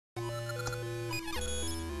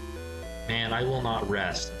Man, I will not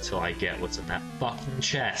rest until I get what's in that fucking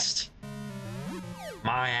chest.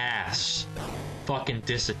 My ass. Fucking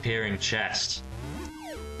disappearing chest.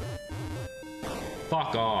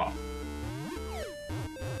 Fuck off.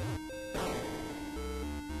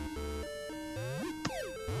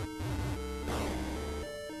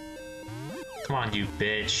 Come on, you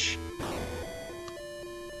bitch.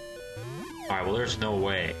 Alright, well, there's no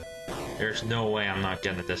way. There's no way I'm not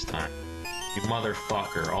getting it this time. You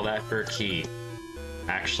motherfucker. All that for a key.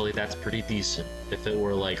 Actually, that's pretty decent. If it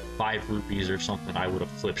were like 5 rupees or something, I would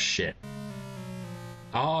have flipped shit.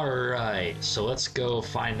 Alright, so let's go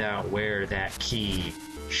find out where that key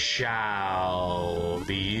shall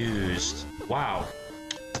be used. Wow.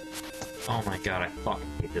 Oh my god, I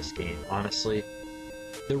fucking hate this game, honestly.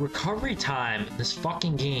 The recovery time in this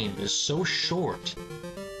fucking game is so short.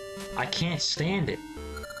 I can't stand it.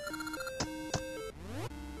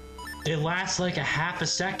 It lasts like a half a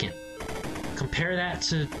second. Compare that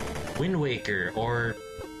to Wind Waker or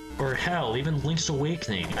hell, even Link's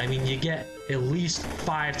Awakening. I mean, you get at least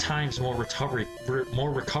 5 times more recovery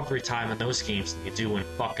time in those games than you do in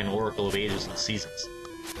fucking Oracle of Ages and Seasons.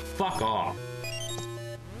 Fuck off.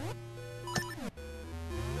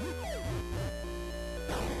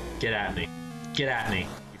 Get at me. Get at me,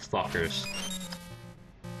 you fuckers.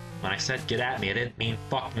 When I said get at me, I didn't mean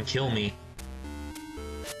fucking kill me.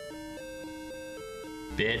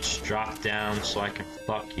 Bitch, drop down so I can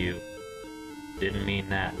fuck you. Didn't mean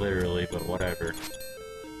that literally, but whatever.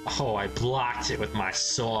 Oh, I blocked it with my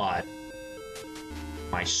sword.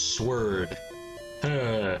 My sword.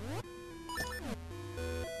 Alright,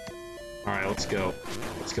 let's go.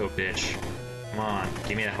 Let's go, bitch. Come on,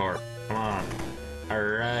 give me that heart. Come on.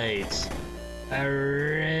 Alright.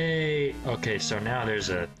 Alright. Okay, so now there's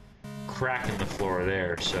a crack in the floor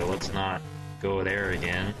there, so let's not go there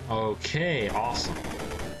again. Okay, awesome.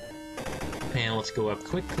 And let's go up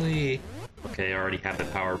quickly. Okay, I already have the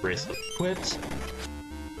power bracelet equipped.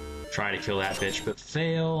 Try to kill that bitch, but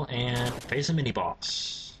fail, and face a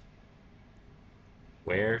mini-boss.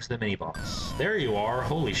 Where's the mini-boss? There you are!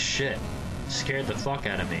 Holy shit. Scared the fuck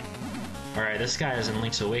out of me. Alright, this guy is in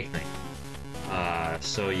Link's Awakening.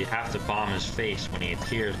 So you have to bomb his face when he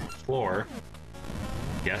appears on the floor.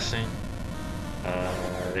 I'm guessing.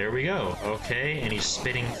 There we go. Okay, and he's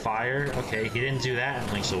spitting fire. Okay, he didn't do that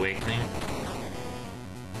in Link's Awakening.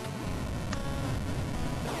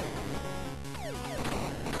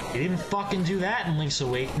 He didn't fucking do that in Link's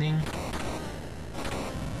Awakening.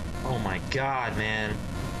 Oh my god, man.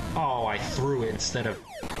 Oh, I threw it instead of...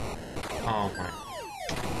 Oh my...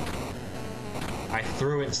 I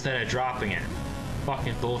threw it instead of dropping it.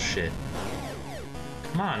 Fucking bullshit.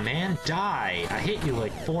 Come on, man, die! I hit you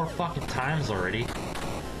like 4 fucking times already.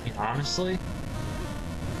 I mean, honestly?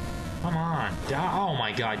 Come on, die! Oh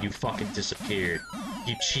my god, you fucking disappeared.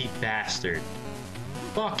 You cheap bastard.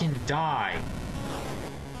 Fucking die!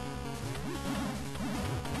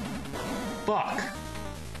 Fuck!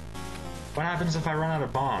 What happens if I run out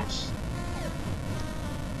of bombs?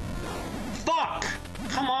 Fuck!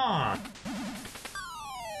 Come on!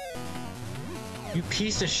 You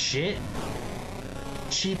piece of shit!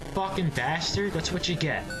 Cheap fucking bastard, that's what you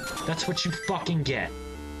get. That's what you fucking get.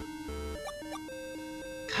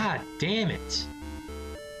 God damn it.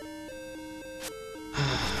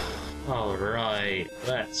 Alright,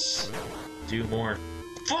 let's do more.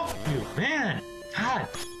 Fuck you, man! God.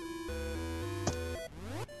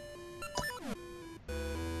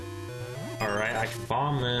 Alright, I can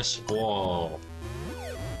bomb this wall.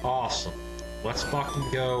 Awesome. Let's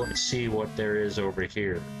fucking go and see what there is over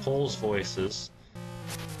here. Pole's voices.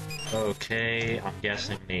 Okay, I'm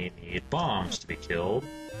guessing they need bombs to be killed.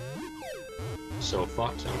 So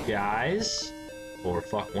fuck you guys. Or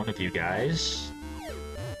fuck one of you guys.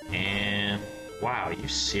 And... wow, are you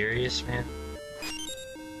serious, man?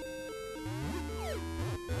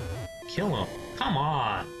 Kill him. Come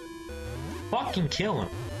on! Fucking kill him.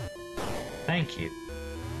 Thank you.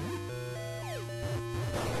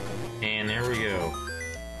 And there we go.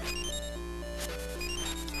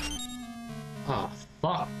 Oh,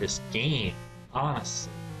 fuck this game.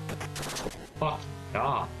 Honestly. Fuck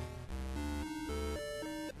God.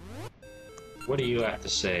 What do you have to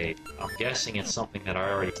say? I'm guessing it's something that I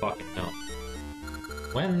already fucking know.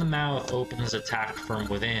 When the mouth opens, attack from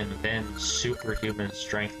within, then superhuman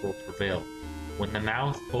strength will prevail. When the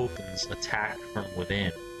mouth opens, attack from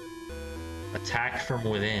within. Attack from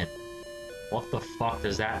within. What the fuck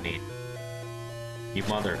does that mean? You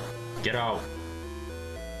mother. Get out.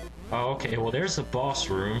 Oh, okay, well there's the boss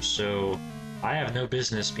room, so I have no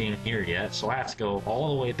business being here yet, so I have to go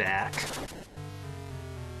all the way back.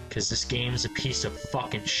 Because this game's a piece of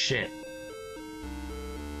fucking shit.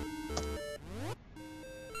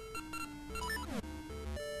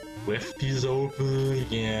 Swifty's open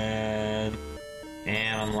again.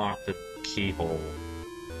 And unlock the keyhole.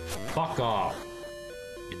 Fuck off,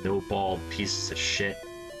 you no-balled pieces of shit.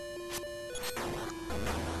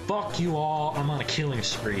 Fuck you all, I'm on a killing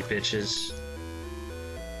spree, bitches.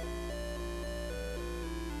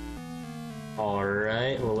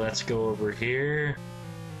 Alright, well let's go over here.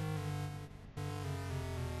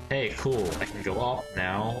 Hey, cool, I can go up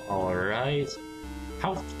now, alright.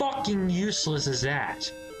 How fucking useless is that?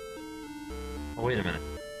 Oh, wait a minute.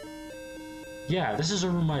 Yeah, this is a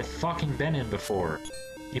room I've fucking been in before.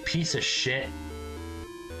 You piece of shit.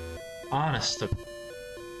 Honest to...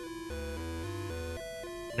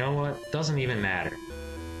 You know what? Doesn't even matter.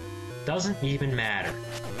 Doesn't even matter.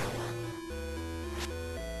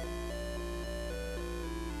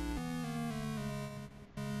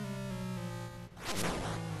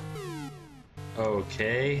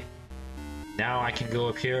 Okay. Now I can go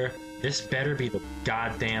up here. This better be the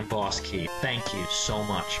goddamn boss key. Thank you so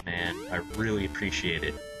much, man. I really appreciate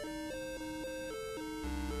it.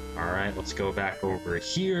 Alright, let's go back over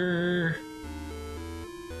here.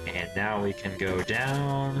 And now we can go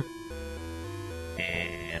down.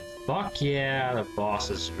 And fuck yeah, the boss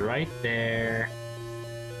is right there.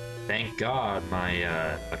 Thank God my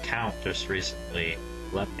account just recently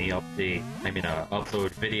let me update,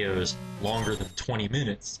 upload videos longer than 20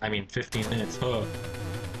 minutes. 15 minutes, huh?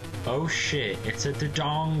 Oh shit, it's a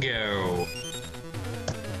Dodongo.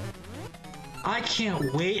 I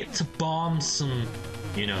can't wait to bomb some...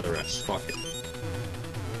 You know the rest, fuck it.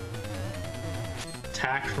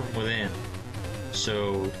 Attack from within.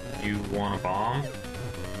 So, you want a bomb? You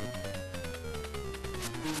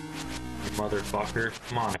motherfucker.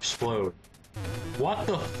 Come on, explode. What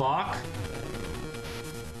the fuck?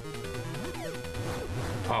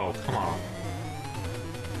 Oh, come on.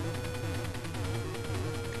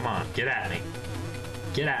 Come on, get at me.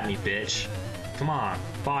 Get at me, bitch. Come on,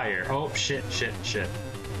 fire. Oh, shit, shit, shit.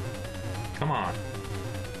 Come on.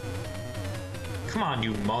 Come on,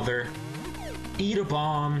 you mother. Eat a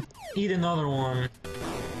bomb. Eat another one.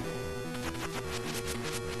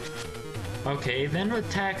 Okay, then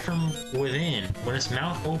attack from within. When its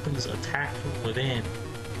mouth opens, attack from within.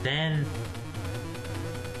 Then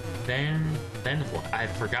what? I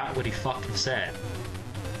forgot what he fucking said.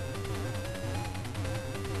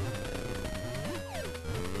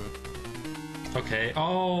 Okay.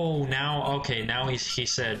 Oh, now, okay, now he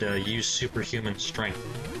said use superhuman strength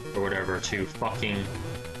or whatever to fucking,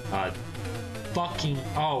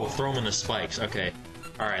 oh, throw him in the spikes. Okay.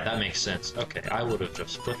 Alright, that makes sense. Okay, I would have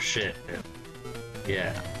just flipped shit.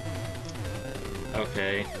 Yeah.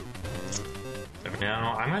 Okay. So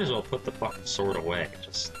now, I might as well put the fucking sword away.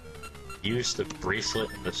 Just use the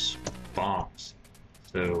bracelet and the bombs.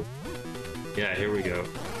 So, yeah, here we go.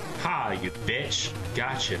 Ha, you bitch!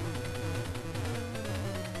 Gotcha.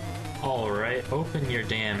 Alright, open your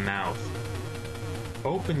damn mouth.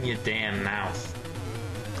 Open your damn mouth.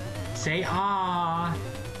 Say ah!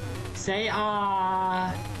 Say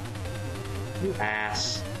ah! You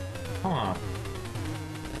ass. Come on.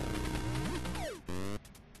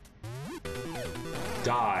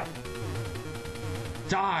 Die.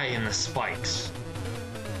 Die in the spikes.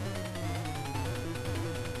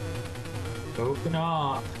 Open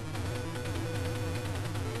up.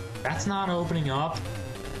 That's not opening up.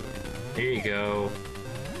 There you go.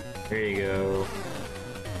 There you go.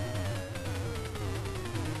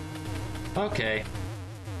 Okay.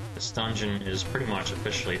 This dungeon is pretty much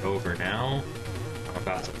officially over now. I'm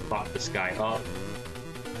about to fuck this guy up.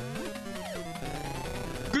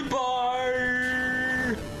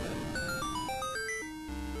 Goodbye!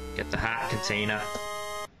 Get the hat container.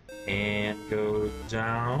 And go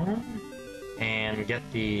down. And get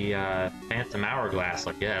the phantom hourglass,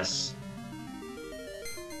 I guess.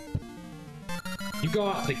 You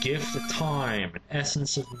got the gift of time, an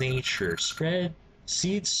essence of nature.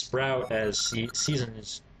 Seeds sprout as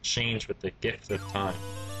seasons change with the gift of time.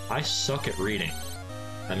 I suck at reading.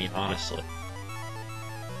 Honestly.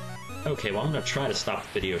 Okay, well, I'm gonna try to stop the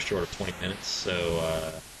video short of 20 minutes,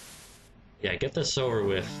 so, yeah, get this over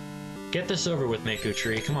with. Get this over with, Miku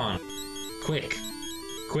Tree, come on. Quick.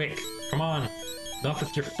 Quick, come on. Enough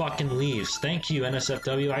with your fucking leaves. Thank you,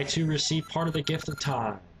 NSFW. I too received part of the gift of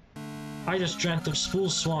time. I just dreamt of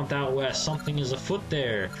Spool Swamp out west. Something is afoot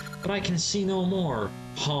there, but I can see no more.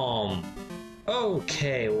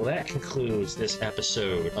 Okay, well that concludes this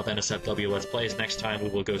episode of NSFW Let's Plays. Next time we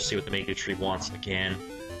will go see what the Miku Tree wants again.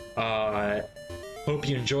 Hope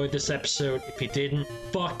you enjoyed this episode. If you didn't,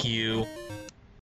 fuck you.